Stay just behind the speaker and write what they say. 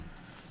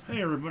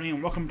Hey everybody,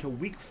 and welcome to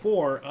week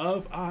 4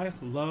 of I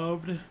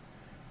Loved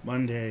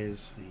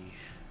Mondays, the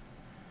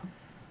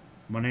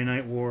Monday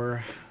Night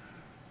War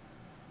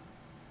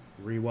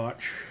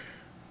rewatch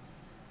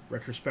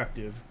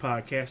retrospective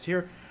podcast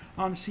here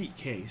on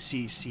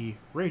CKCC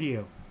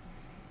Radio.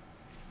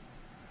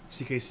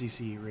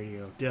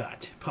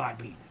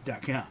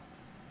 CKCCradio.podbean.com.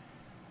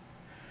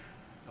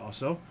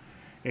 Also,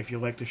 if you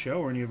like the show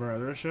or any of our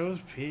other shows,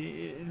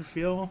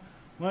 feel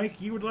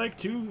like you would like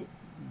to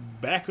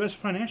back us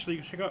financially,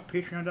 you can check out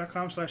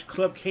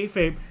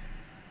patreon.com/clubkayfabe.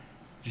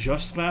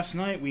 Just last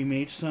night we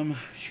made some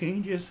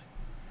changes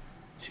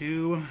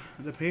to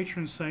the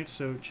patron site,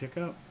 so check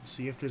out,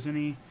 see if there's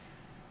any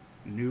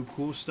new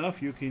cool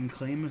stuff you can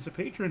claim as a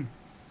patron.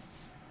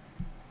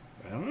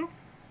 I don't know.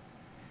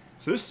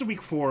 So this is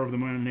week 4 of the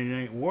Monday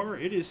Night War.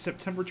 It is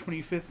September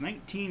 25th,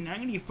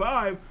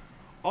 1995,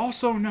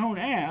 also known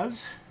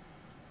as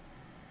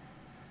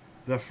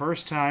the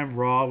first time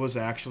Raw was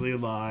actually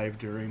live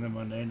during the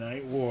Monday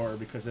Night War,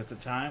 because at the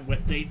time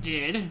what they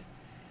did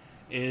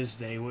is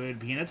they would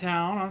be in a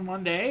town on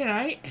Monday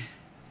night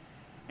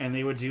and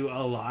they would do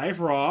a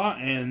live Raw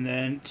and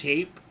then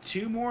tape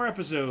 2 more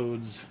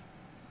episodes.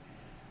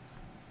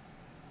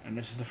 And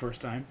this is the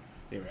first time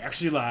they were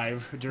actually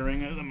live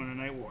during the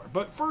Monday Night War.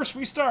 But first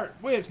we start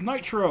with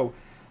Nitro,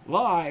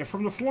 live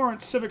from the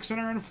Florence Civic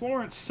Center in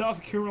Florence,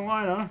 South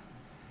Carolina.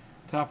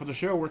 Top of the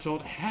show, we're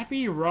told,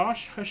 Happy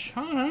Rosh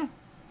Hashanah,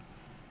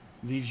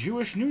 the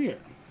Jewish New Year.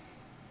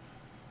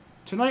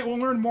 Tonight we'll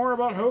learn more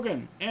about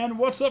Hogan and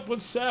what's up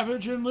with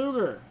Savage and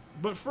Luger.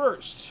 But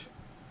first,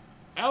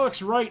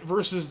 Alex Wright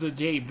versus the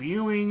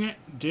debuting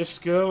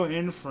Disco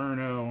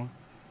Inferno.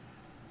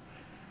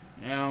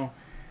 Now,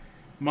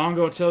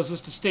 Mongo tells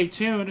us to stay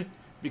tuned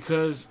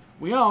because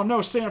we all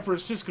know San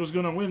Francisco's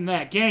going to win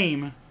that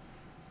game.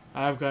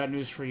 I've got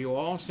news for you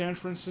all. San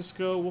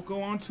Francisco will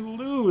go on to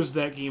lose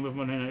that game of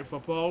Monday Night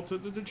Football to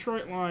the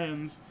Detroit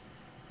Lions,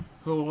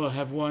 who will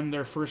have won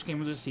their first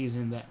game of the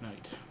season that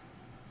night.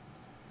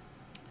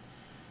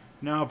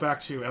 Now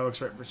back to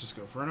Alex Wright versus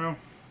Disco Inferno.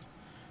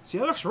 See,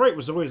 Alex Wright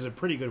was always a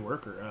pretty good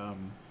worker.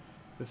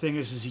 The thing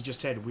is he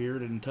just had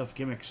weird and tough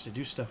gimmicks to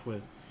do stuff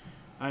with.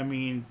 I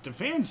mean, the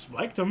fans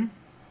liked him,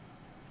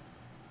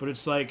 but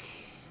it's like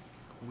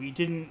we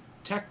didn't.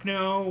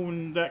 Techno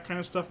and that kind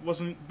of stuff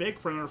wasn't big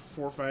for another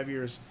 4 or 5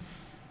 years.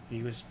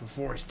 He was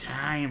before his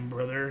time,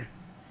 brother.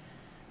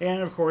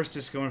 And of course,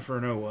 Disco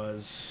Inferno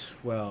was,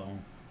 well,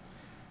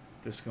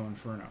 Disco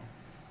Inferno.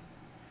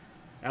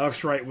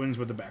 Alex Wright wins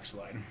with the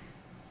backslide.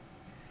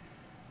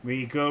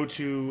 We go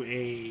to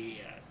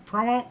a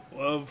promo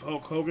of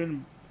Hulk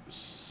Hogan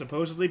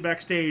supposedly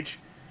backstage,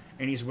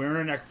 and he's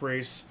wearing a neck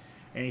brace,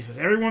 and he says,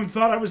 "Everyone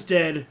thought I was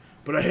dead,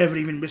 but I haven't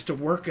even missed a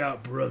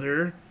workout,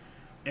 brother."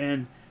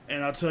 And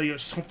I'll tell you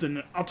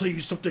something,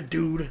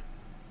 dude.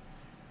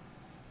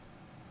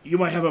 You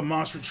might have a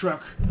monster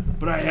truck,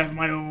 but I have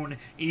my own,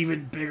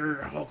 even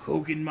bigger Hulk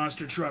Hogan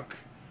monster truck.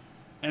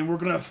 And we're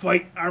going to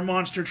fight our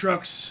monster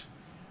trucks.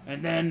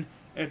 And then,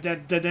 if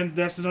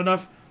that's not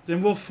enough,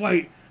 then we'll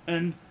fight.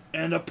 And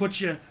I'll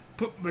put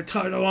my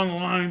title on the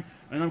line,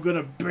 and I'm going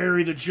to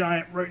bury the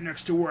giant right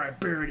next to where I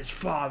buried his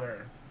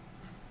father.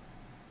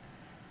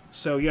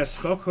 So, yes,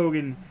 Hulk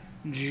Hogan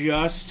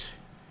just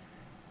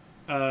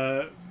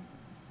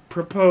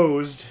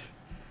proposed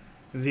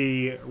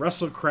the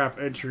WrestleCrap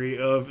entry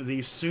of the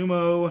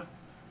Sumo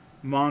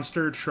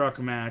Monster Truck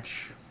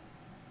match.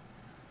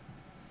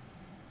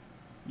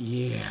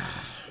 Yeah.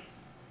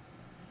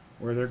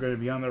 Where they're going to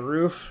be on the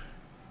roof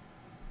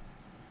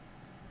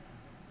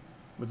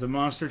with the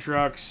monster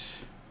trucks.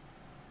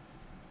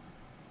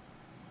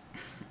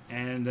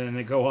 And then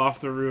they go off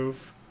the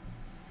roof.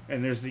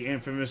 And there's the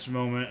infamous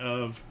moment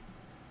of,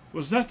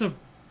 was that the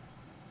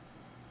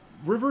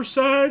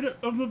riverside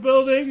of the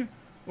building?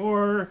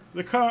 Or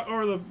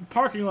the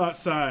parking lot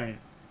sign?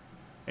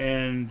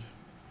 And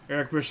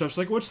Eric Bischoff's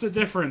like, what's the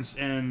difference?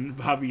 And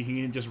Bobby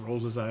Heenan just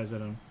rolls his eyes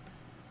at him.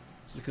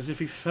 Because if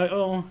he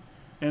fell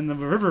and the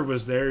river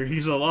was there,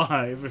 he's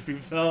alive. If he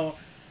fell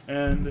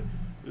and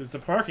the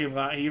parking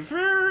lot, he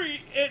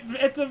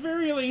at the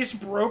very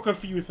least broke a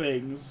few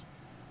things.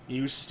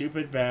 You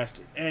stupid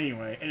bastard.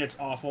 Anyway, and it's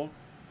awful.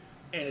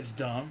 And it's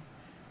dumb.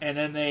 And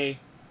then they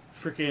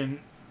freaking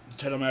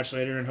title match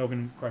later, and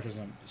Hogan crushes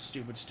him.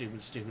 Stupid.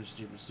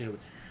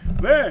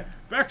 But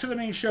back to the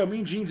main show.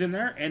 Mean Gene's in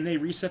there, and they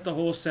reset the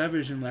whole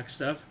Savage and Lex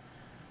stuff.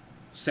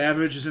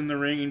 Savage is in the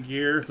ring in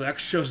gear.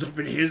 Lex shows up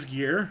in his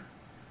gear,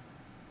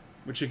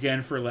 which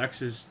again for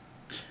Lex is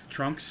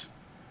trunks,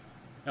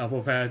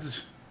 elbow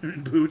pads,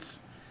 and boots.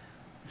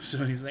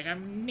 So he's like,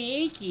 I'm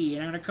naked,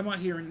 and I'm gonna come out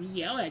here and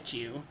yell at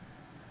you.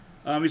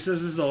 He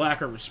says this is a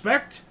lack of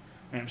respect,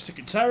 and I'm sick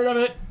and tired of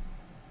it,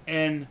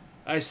 and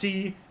I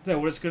see that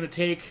what it's going to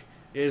take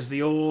is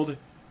the old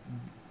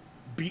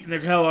beating the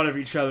hell out of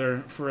each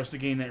other for us to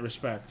gain that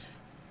respect.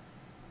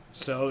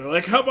 So they're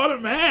like, how about a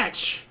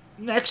match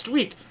next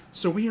week?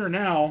 So we are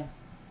now,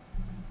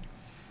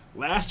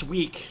 last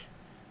week,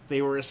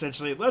 they were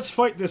essentially, let's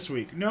fight this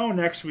week. No,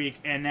 next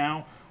week. And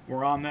now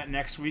we're on that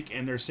next week,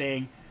 and they're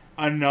saying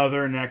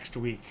another next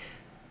week.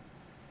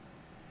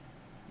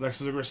 Lex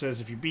Luger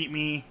says, if you beat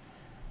me,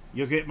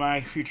 you'll get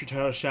my future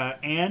title shot,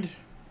 and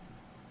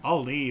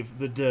I'll leave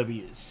the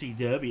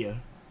WCW.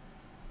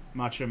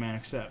 Macho Man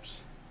accepts.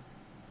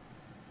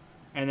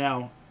 And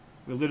now,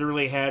 we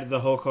literally had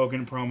the Hulk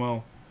Hogan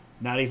promo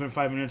not even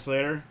 5 minutes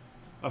later.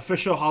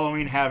 Official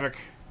Halloween Havoc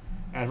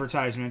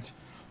advertisement.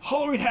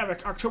 Halloween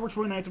Havoc, October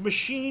 29th,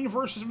 Machine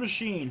versus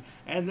Machine.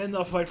 And then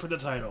they'll fight for the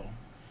title.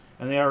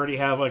 And they already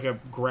have like a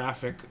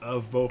graphic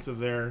of both of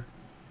their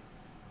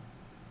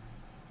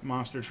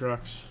monster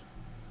trucks.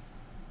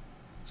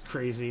 It's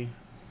crazy.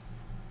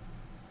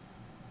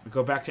 We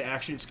go back to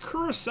action. It's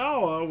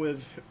Kurosawa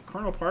with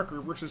Colonel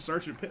Parker versus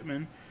Sergeant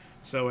Pittman.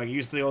 So I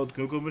used the old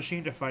Google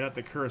machine to find out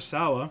that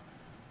Kurosawa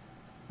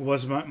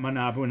was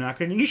Manabu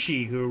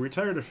Nakanishi, who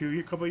retired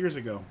a couple years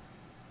ago.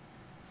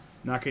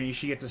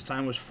 Nakanishi at this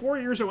time was 4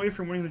 years away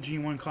from winning the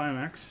G1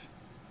 Climax.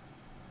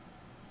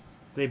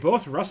 They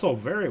both wrestle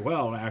very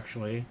well,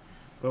 actually,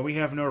 but we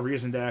have no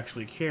reason to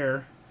actually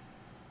care.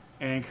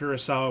 And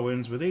Kurosawa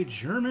wins with a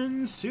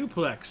German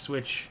suplex,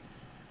 which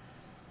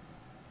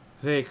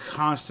they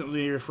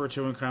constantly refer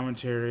to in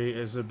commentary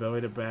as a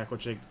belly to back,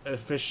 which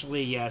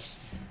officially, yes,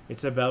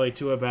 it's a belly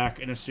to a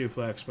back and a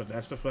suplex, but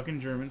that's the fucking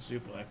German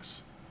suplex.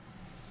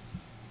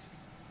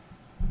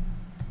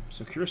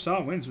 So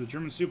Kurosawa wins with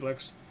German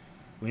suplex.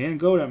 We then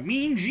go to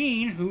Mean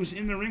Gene, who's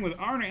in the ring with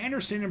Arn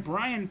Anderson and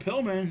Brian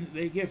Pillman.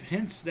 They give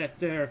hints that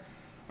they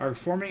are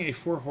forming a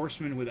Four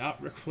Horsemen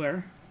without Ric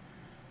Flair.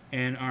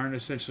 And Arn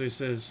essentially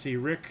says, see,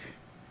 Rick,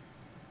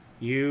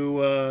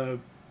 you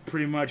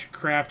pretty much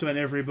crapped on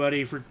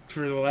everybody for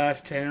the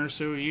last 10 or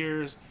so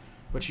years,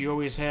 but you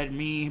always had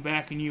me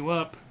backing you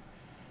up.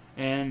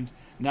 And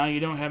now you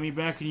don't have me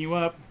backing you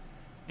up,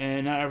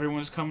 and now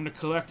everyone's coming to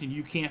collect, and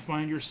you can't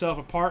find yourself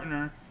a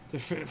partner to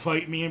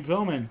fight me and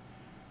Pillman.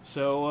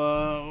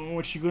 So,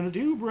 what you gonna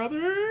do,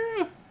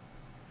 brother?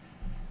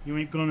 You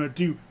ain't gonna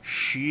do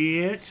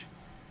shit.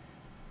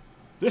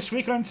 This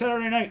week on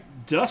Saturday night,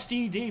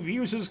 Dusty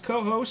debuts as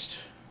co-host.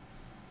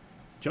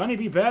 Johnny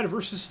B. Bad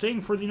versus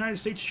Sting for the United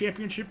States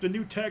Championship. The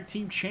new tag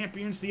team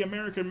champions, the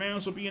American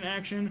Males, will be in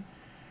action.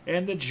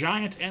 And the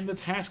Giant and the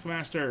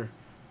Taskmaster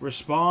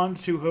respond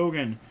to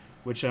Hogan,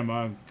 which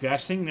I'm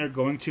guessing they're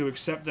going to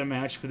accept the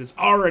match because it's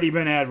already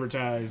been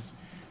advertised.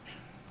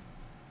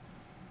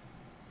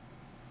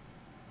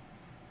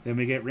 Then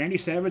we get Randy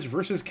Savage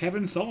versus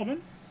Kevin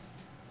Sullivan.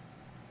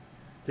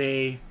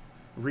 They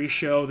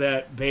re-show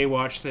that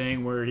Baywatch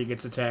thing where he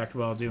gets attacked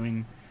while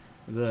doing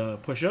the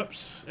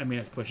push-ups.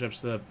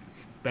 The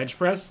bench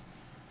press.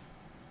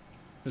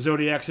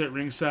 Zodiac's at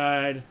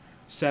ringside.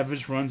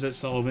 Savage runs at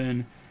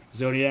Sullivan.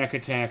 Zodiac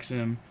attacks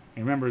him.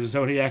 And remember,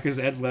 Zodiac is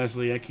Ed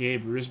Leslie, a.k.a.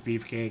 Bruce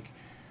Beefcake,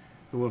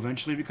 who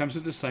eventually becomes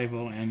a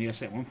disciple. And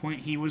yes, at one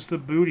point he was the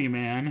booty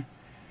man.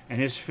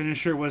 And his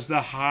finisher was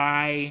the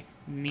high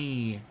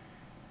knee.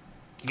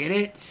 Get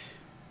it?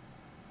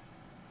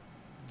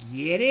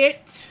 Get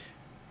it?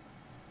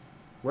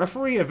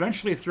 Referee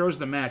eventually throws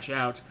the match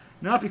out,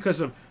 not because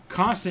of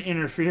constant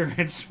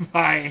interference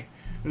by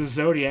the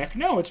Zodiac.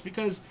 No, it's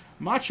because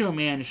Macho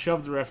Man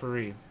shoved the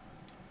referee.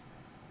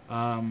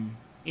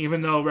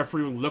 Even though the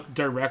referee looked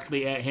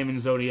directly at him and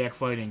Zodiac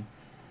fighting,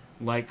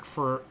 like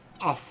for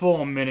a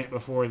full minute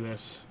before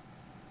this.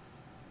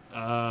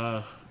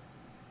 So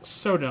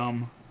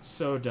dumb.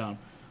 So dumb.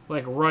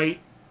 Like right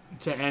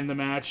to end the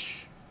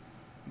match.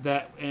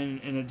 That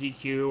in a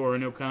DQ or a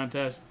no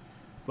contest,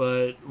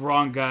 but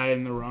wrong guy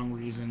and the wrong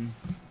reason.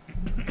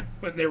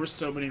 But there were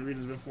so many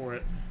reasons before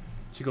it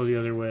to go the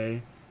other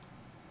way.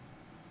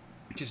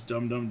 Just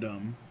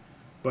dumb.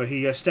 But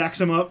he stacks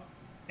him up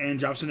and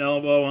drops an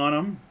elbow on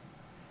him.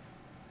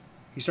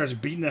 He starts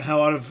beating the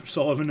hell out of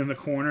Sullivan in the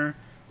corner.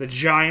 The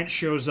Giant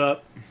shows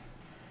up,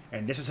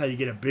 and this is how you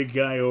get a big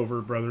guy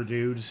over, brother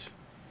dudes.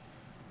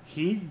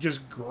 He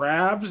just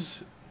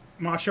grabs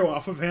Macho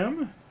off of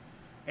him,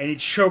 and he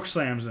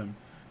chokeslams him.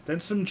 Then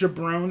some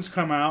jabrones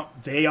come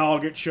out. They all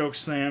get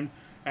chokeslammed.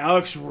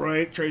 Alex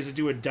Wright tries to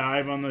do a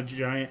dive on the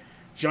Giant.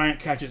 Giant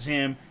catches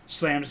him,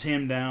 slams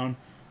him down.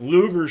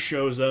 Luger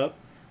shows up.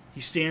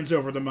 He stands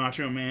over the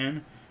Macho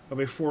Man. But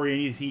before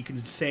he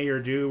can say or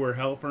do or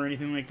help or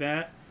anything like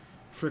that,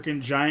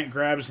 frickin' Giant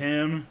grabs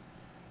him.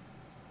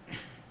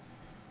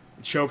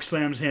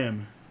 Chokeslams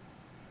him.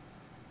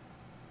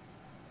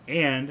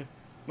 And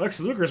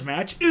Lex Luger's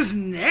match is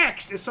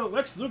next. So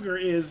Lex Luger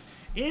is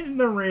in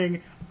the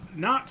ring,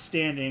 not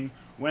standing,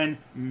 when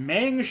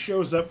Meng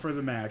shows up for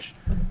the match.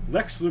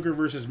 Lex Luger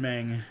versus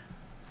Meng.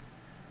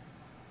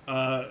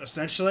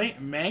 Essentially,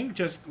 Meng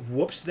just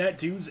whoops that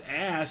dude's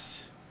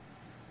ass,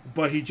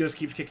 but he just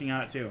keeps kicking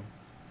out too.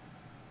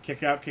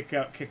 Kick out.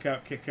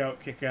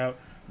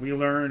 We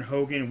learn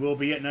Hogan will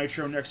be at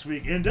Nitro next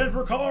week in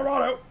Denver,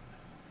 Colorado.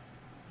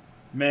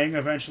 Meng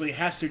eventually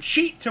has to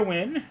cheat to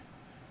win.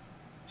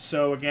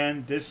 So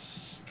again,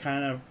 this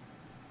kind of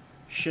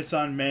shits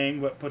on Meng,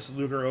 but puts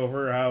Luger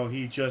over. How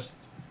he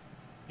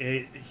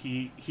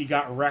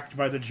got wrecked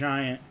by the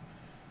Giant,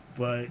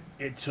 but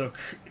it took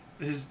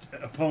his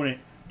opponent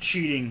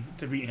cheating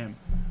to beat him.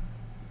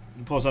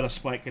 He pulls out a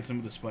spike, hits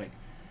him with a spike.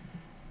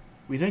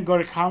 We then go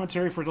to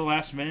commentary for the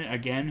last minute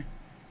again.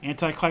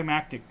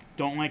 Anticlimactic.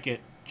 Don't like it.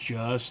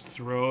 Just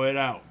throw it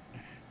out.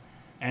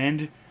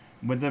 End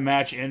with the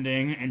match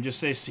ending and just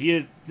say, see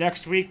you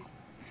next week,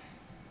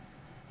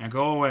 and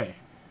go away.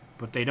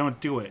 But they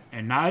don't do it.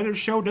 And neither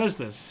show does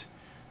this.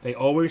 They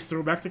always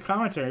throw back the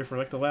commentary for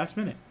like the last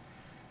minute.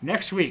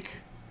 Next week,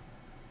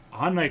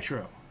 on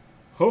Nitro,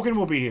 Hogan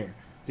will be here.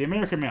 The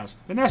American Males,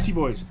 the Nasty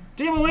Boys,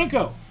 Dean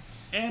Malenko,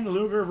 and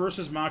Luger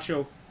versus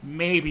Macho.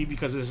 Maybe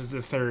because this is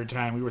the third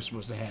time we were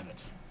supposed to have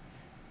it.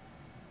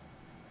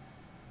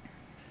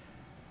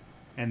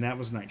 And that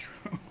was Nitro.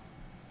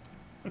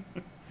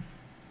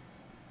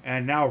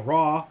 And now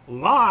Raw,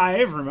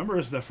 live. Remember,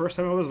 it's the first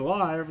time I was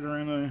live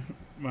during the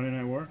Monday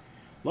Night War.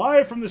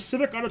 Live from the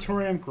Civic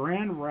Auditorium,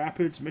 Grand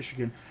Rapids,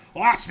 Michigan.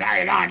 Last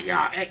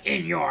night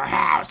in your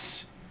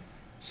house.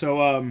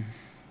 So,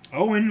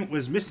 Owen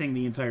was missing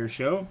the entire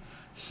show.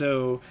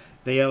 So,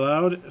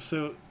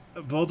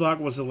 Bulldog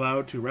was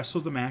allowed to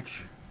wrestle the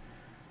match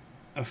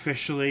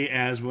officially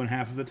as one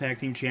half of the tag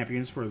team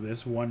champions for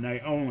this one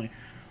night only.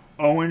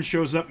 Owen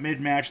shows up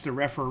mid-match. The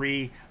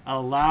referee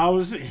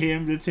allows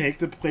him to take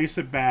the place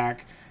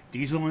back.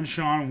 Diesel and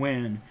Shawn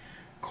win.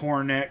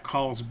 Cornette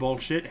calls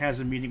bullshit, has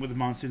a meeting with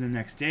Monsoon the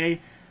next day.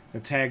 The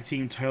tag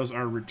team titles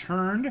are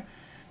returned,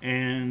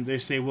 and they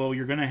say, well,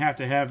 you're going to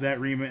have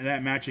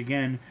that match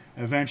again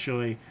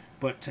eventually,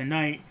 but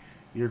tonight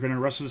you're going to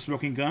wrestle the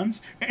Smoking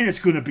Guns, and it's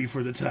going to be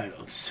for the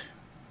titles.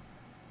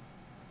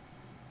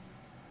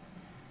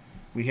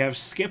 We have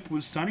Skip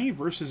with Sonny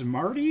versus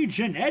Marty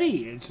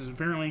Jannetty. It's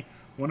apparently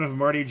one of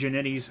Marty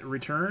Jannetty's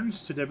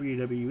returns to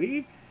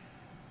WWE.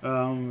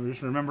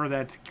 Just remember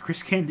that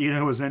Chris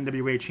Candido was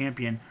NWA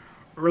champion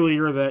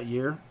earlier that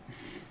year.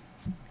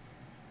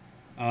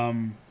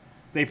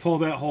 They pull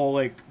that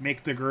whole,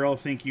 make the girl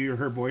think you're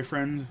her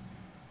boyfriend.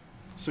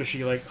 So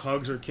she,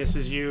 hugs or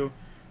kisses you.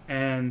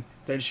 And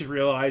then she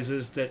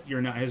realizes that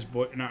you're not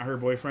not her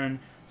boyfriend.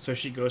 So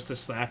she goes to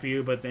slap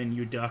you, but then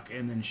you duck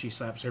and then she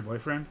slaps her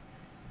boyfriend.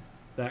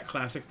 That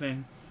classic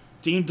thing.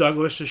 Dean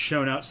Douglas is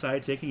shown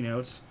outside taking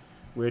notes,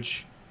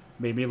 which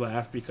made me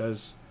laugh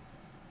because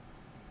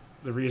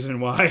the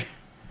reason why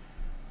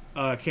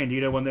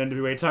Candido won the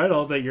NWA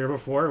title the year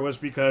before was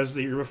because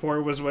the year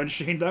before was when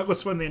Shane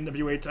Douglas won the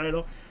NWA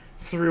title,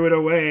 threw it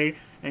away,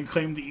 and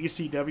claimed the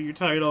ECW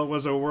title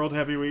was a World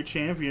Heavyweight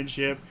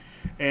Championship,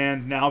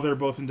 and now they're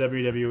both in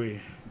WWE,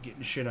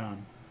 getting shit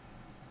on.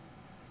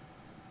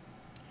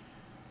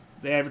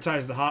 They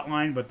advertised the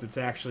hotline, but it's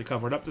actually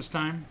covered up this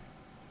time.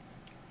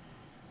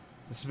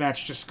 This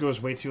match just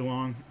goes way too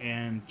long,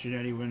 and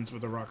Jannetty wins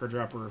with a rocker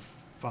dropper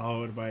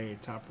followed by a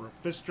top rope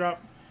fist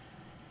drop.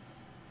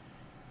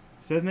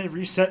 Then they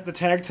reset the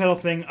tag title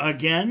thing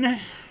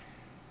again,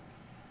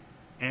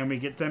 and we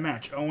get the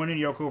match. Owen and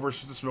Yoko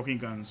versus the Smoking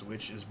Guns,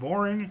 which is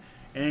boring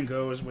and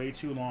goes way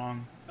too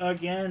long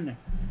again.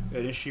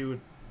 An issue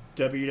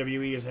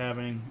WWE is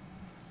having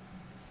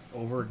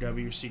over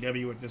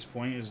WCW at this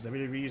point is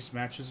WWE's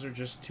matches are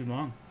just too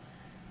long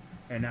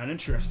and not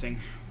interesting.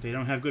 They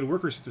don't have good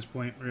workers at this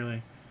point,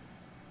 really,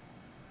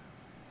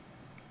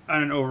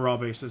 on an overall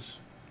basis.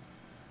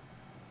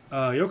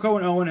 Yoko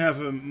and Owen have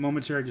a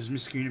momentary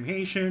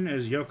miscommunication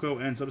as Yoko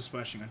ends up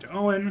splashing onto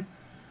Owen,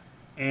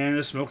 and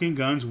the Smoking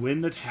Guns win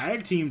the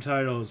tag team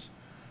titles.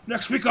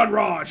 Next week on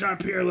Raw,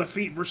 Jean-Pierre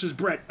Lafitte versus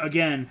Brett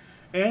again,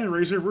 and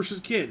Razor versus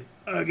Kid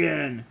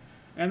again.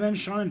 And then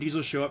Shawn and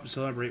Diesel show up to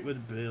celebrate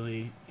with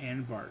Billy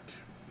and Bart,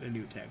 the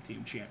new tag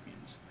team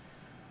champions.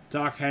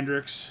 Doc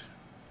Hendricks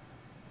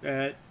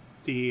at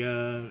the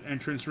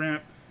entrance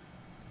ramp.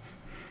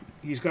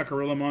 He's got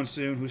Gorilla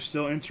Monsoon, who's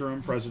still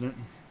interim president.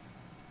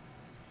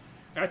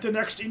 At the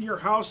next In Your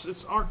House,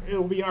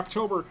 it'll be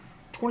October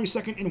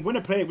 22nd in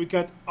Winnipeg. We've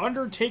got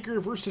Undertaker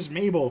versus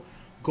Mabel.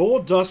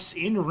 Goldust's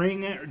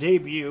in-ring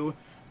debut.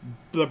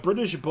 The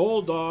British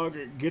Bulldog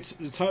gets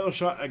the title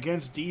shot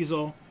against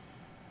Diesel.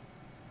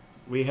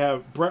 We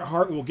have Bret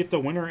Hart will get the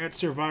winner at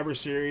Survivor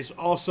Series.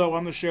 Also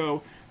on the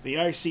show, the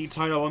IC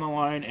title on the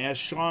line as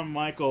Shawn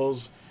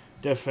Michaels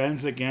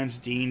defends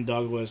against Dean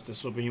Douglas.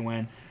 This will be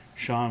when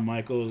Shawn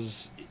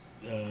Michaels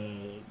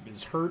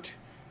is hurt.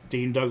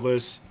 Dean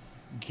Douglas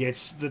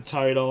gets the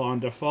title on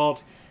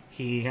default.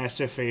 He has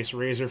to face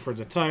Razor for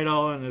the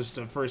title, and this is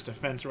the first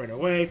defense right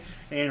away,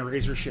 and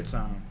Razor shits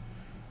on him.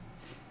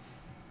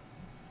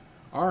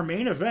 Our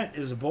main event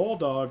is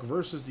Bulldog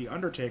versus The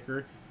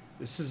Undertaker.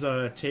 This is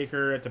a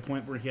Taker at the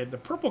point where he had the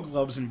purple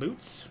gloves and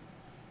boots.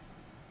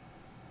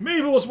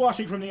 Mabel is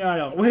watching from the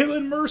aisle.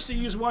 Waylon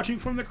Mercy is watching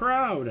from the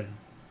crowd.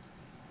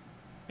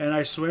 And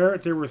I swear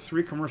there were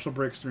 3 commercial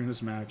breaks during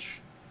this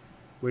match,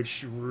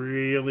 which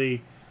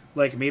really,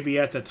 maybe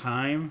at the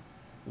time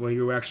when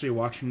you were actually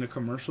watching the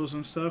commercials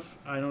and stuff,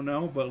 I don't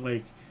know, but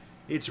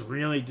it's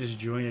really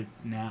disjointed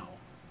now,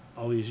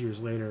 all these years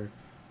later,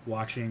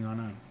 watching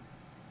on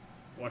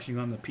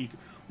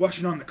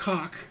the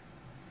cock.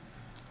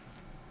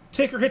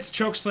 Taker hits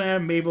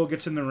chokeslam. Mabel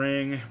gets in the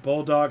ring.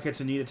 Bulldog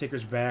hits a knee to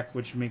Taker's back,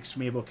 which makes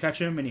Mabel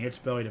catch him, and he hits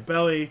belly to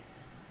belly.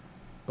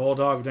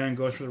 Bulldog then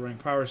goes for the ring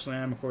power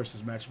slam. Of course,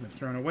 his match has been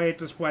thrown away at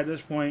this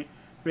point.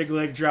 Big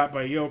leg drop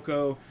by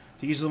Yoko.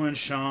 Diesel and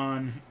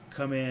Shawn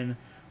come in,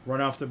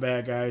 run off the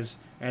bad guys,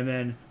 and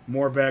then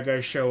more bad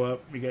guys show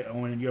up. We get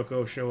Owen and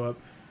Yoko show up.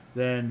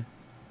 Then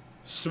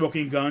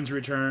Smoking Guns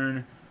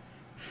return,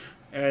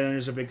 and then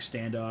there's a big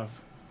standoff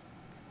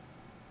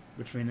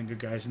between the good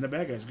guys and the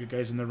bad guys. Good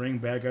guys in the ring,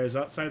 bad guys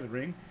outside the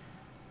ring.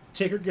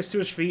 Taker gets to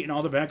his feet, and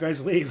all the bad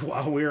guys leave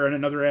while we're in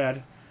another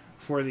ad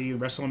for the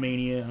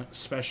WrestleMania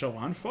special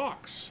on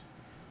Fox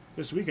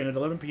this weekend at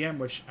 11 p.m.,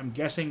 which I'm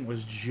guessing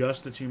was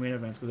just the two main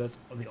events, because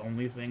that's the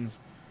only things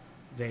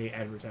they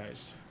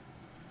advertised,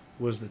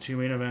 was the two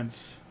main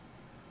events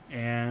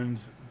and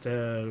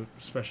the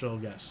special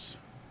guests.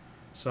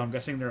 So I'm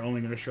guessing they're only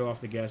going to show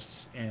off the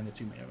guests and the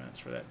two main events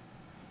for that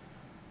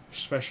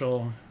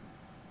special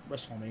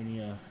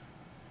WrestleMania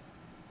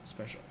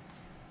special.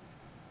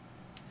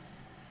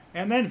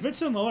 And then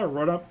Vince and Lawler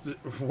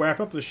wrap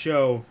up the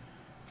show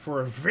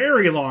for a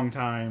very long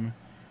time,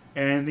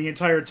 and the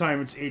entire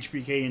time it's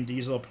HBK and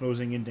Diesel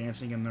posing and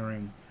dancing in the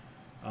ring.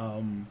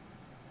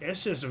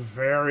 It's just a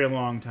very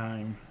long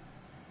time.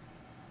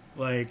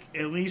 Like,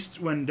 at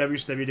least when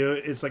WCW do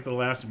it, it's like the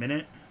last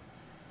minute.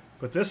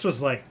 But this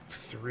was like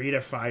 3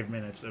 to 5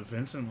 minutes of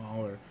Vince and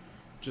Lawler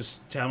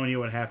just telling you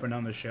what happened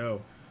on the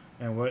show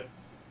and what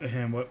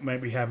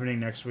might be happening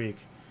next week.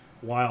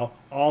 While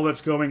all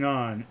that's going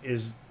on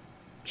is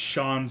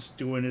Shawn's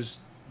doing his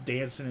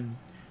dancing and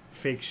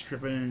fake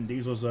stripping, and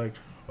Diesel's like,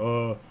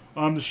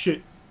 I'm the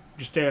shit,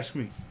 just ask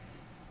me.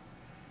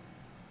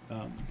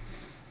 And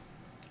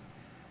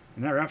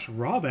that wraps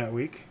Raw that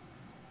week.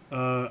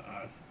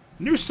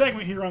 New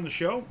segment here on the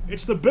show.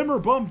 It's the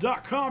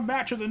BimmerBum.com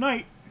match of the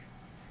night.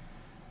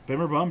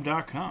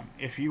 BimmerBum.com.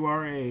 If you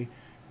are a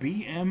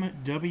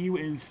BMW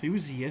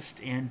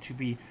enthusiast, and to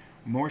be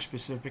more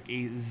specific,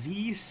 a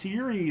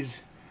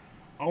Z-Series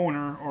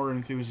owner or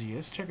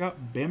enthusiast, check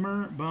out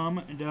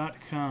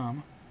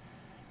BimmerBum.com.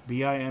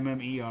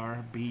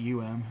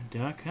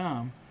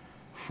 BimmerBum.com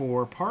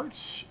for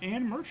parts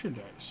and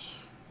merchandise.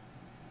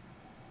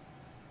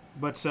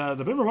 But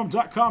the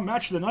BimmerBum.com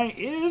match of the night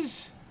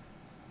is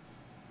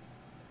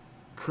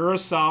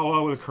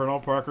Kurosawa with Colonel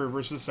Parker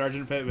versus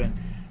Sergeant Pittman.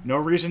 No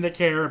reason to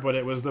care, but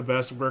it was the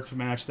best worked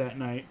match that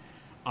night.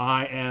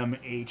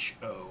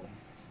 IMHO.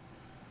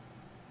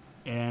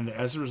 And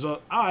as a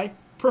result, I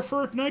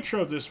preferred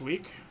Nitro this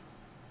week.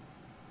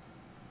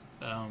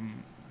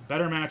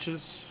 Better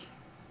matches.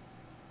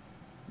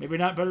 Maybe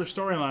not better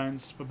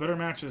storylines, but better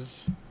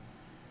matches.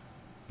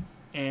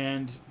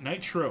 And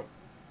Nitro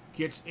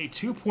gets a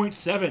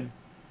 2.7,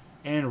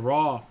 and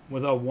Raw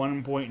with a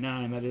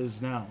 1.9. That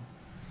is now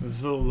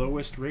the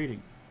lowest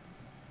rating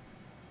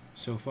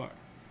so far.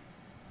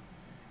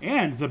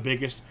 And the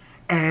biggest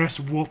ass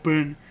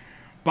whooping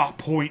by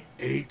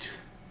 0.8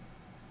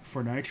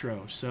 for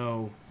Nitro.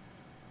 So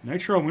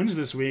Nitro wins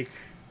this week,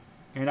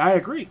 and I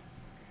agree.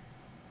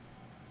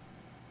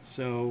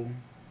 So,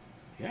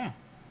 yeah.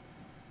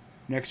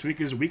 Next week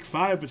is week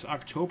 5. It's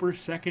October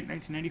 2nd,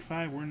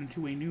 1995. We're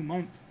into a new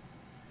month.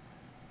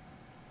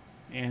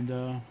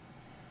 And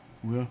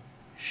we'll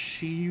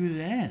see you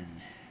then.